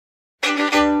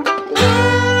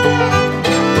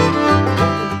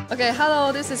Okay,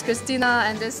 hello, this is Christina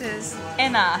and this is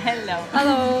Anna. Hello.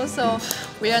 Hello, so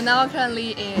we are now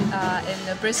currently in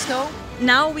Bristol.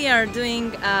 Now we are doing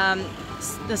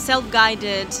the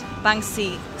self-guided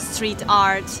Banksy street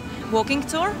art walking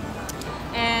tour,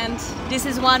 and this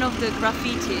is one of the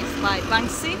graffitis by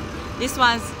Banksy.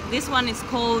 This one is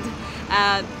called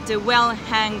the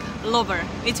well-hanged lover.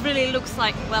 It really looks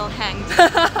like well-hanged.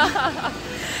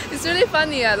 It's really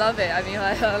funny, I love it. I mean,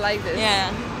 I like this.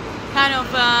 Yeah, kind of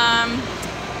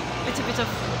little bit of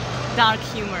dark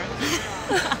humor.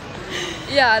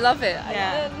 Yeah, I love it.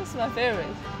 Yeah. This is my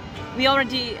favorite. We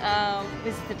already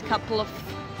visited a couple of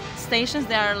stations.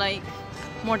 There are like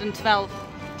more than 12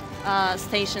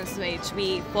 stations which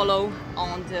we follow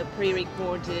on the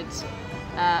pre-recorded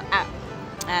app,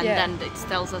 and then it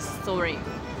tells us a story.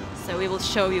 So we will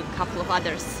show you a couple of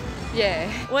others.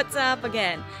 Yeah. What's up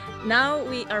again? Now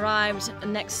we arrived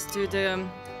next to the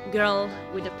girl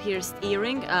with a pierced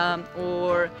earring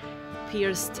or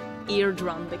pierced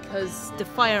eardrum, because the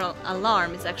fire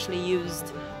alarm is actually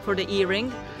used for the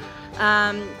earring.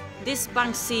 This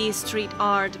Banksy street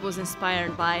art was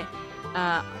inspired by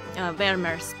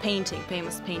Vermeer's painting,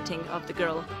 famous painting of the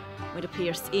girl with a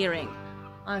pierced earring.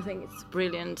 I think it's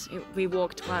brilliant. We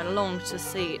walked quite long to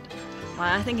see it.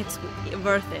 I think it's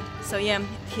worth it. So yeah,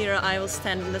 here I will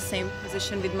stand in the same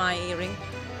position with my earring.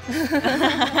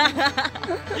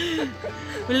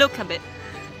 We look a bit.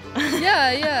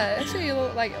 Yeah. Actually, you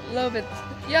look like a little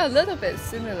bit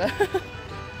similar.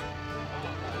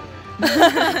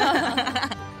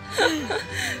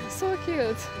 So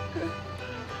cute.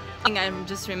 I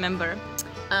just remember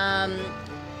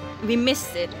we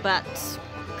missed it, but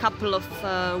a couple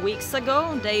of weeks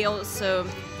ago they also,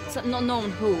 not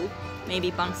known who,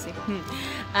 maybe Banksy,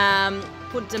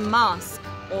 put the mask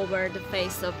over the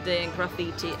face of the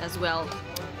graffiti as well.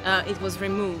 It was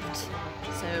removed,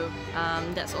 so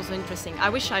that's also interesting. I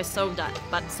wish I saw that,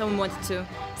 but someone wanted to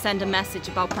send a message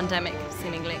about pandemic,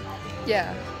 seemingly.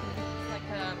 Yeah. It's like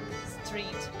a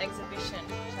street exhibition,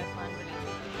 which I find really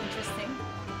interesting.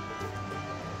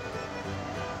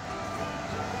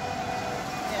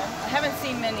 Yeah, I haven't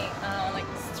seen many like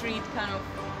street kind of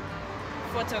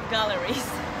photo galleries.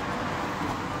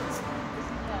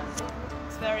 Yeah,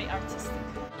 it's very artistic.